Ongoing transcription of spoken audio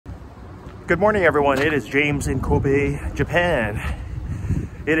Good morning, everyone. It is James in Kobe, Japan.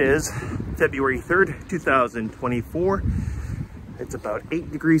 It is February 3rd, 2024. It's about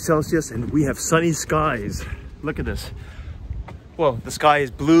 8 degrees Celsius and we have sunny skies. Look at this. Well, the sky is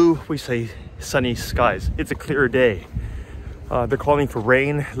blue. We say sunny skies. It's a clear day. They're calling for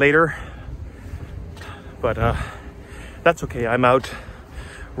rain later, but that's okay. I'm out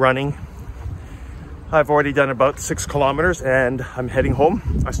running. I've already done about 6 kilometers and I'm heading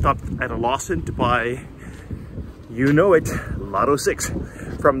home. I stopped at a Lawson to buy, you know it, Lotto 6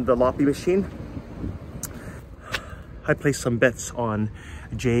 from the Lottery machine. I placed some bets on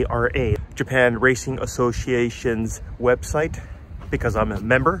JRA, Japan Racing Association's website, because I'm a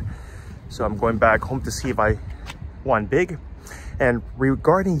member. So I'm going back home to see if I won big. And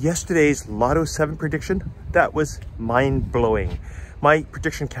regarding yesterday's Lotto 7 prediction, that was mind-blowing. My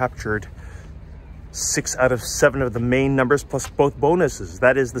prediction captured 6 out of 7 of the main numbers plus both bonuses.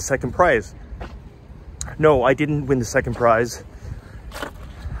 That is the second prize. No, I didn't win the second prize.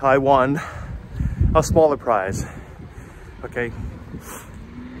 I won a smaller prize. Okay,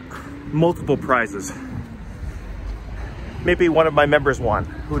 multiple prizes. Maybe one of my members won,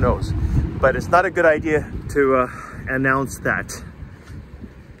 who knows? But it's not a good idea to announce that.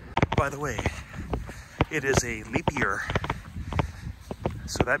 By the way, it is a leap year,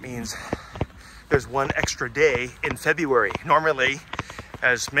 so that means there's one extra day in February. Normally,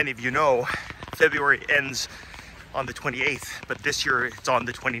 as many of you know, February ends on the 28th, but this year it's on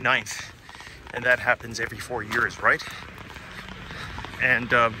the 29th, and that happens every 4 years, right?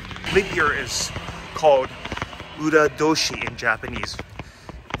 And leap year is called Uradoshi in Japanese.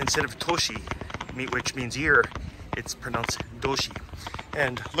 Instead of Toshi, which means year, it's pronounced Doshi.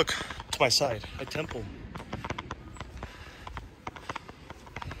 And look to my side, a temple.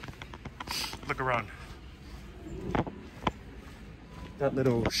 Look around. That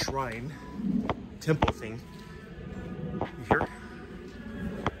little shrine, temple thing. You hear?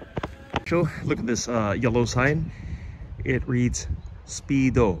 So look at this yellow sign. It reads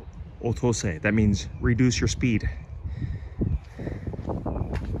Speedo Otose. That means reduce your speed.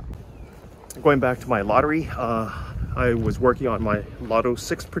 Going back to my lottery, I was working on my Lotto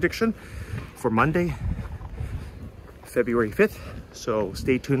 6 prediction for Monday, February 5th. So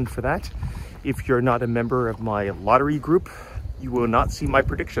stay tuned for that. If you're not a member of my lottery group, you will not see my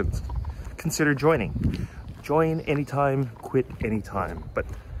predictions. Consider joining. Join anytime, quit anytime. But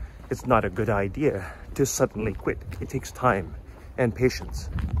it's not a good idea to suddenly quit. It takes time and patience.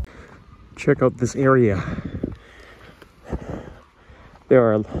 Check out this area.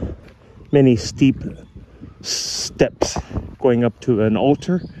 There are many steep steps going up to an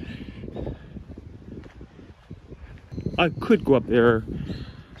altar. I could go up there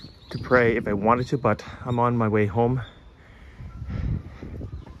to pray if I wanted to, but I'm on my way home.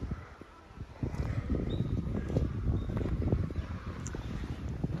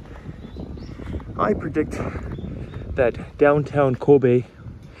 I predict that downtown Kobe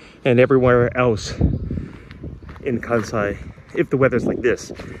and everywhere else in Kansai, if the weather's like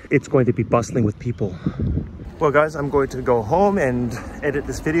this, it's going to be bustling with people. Well guys, I'm going to go home and edit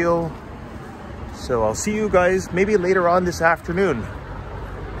this video. So I'll see you guys maybe later on this afternoon.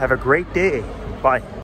 Have a great day. Bye.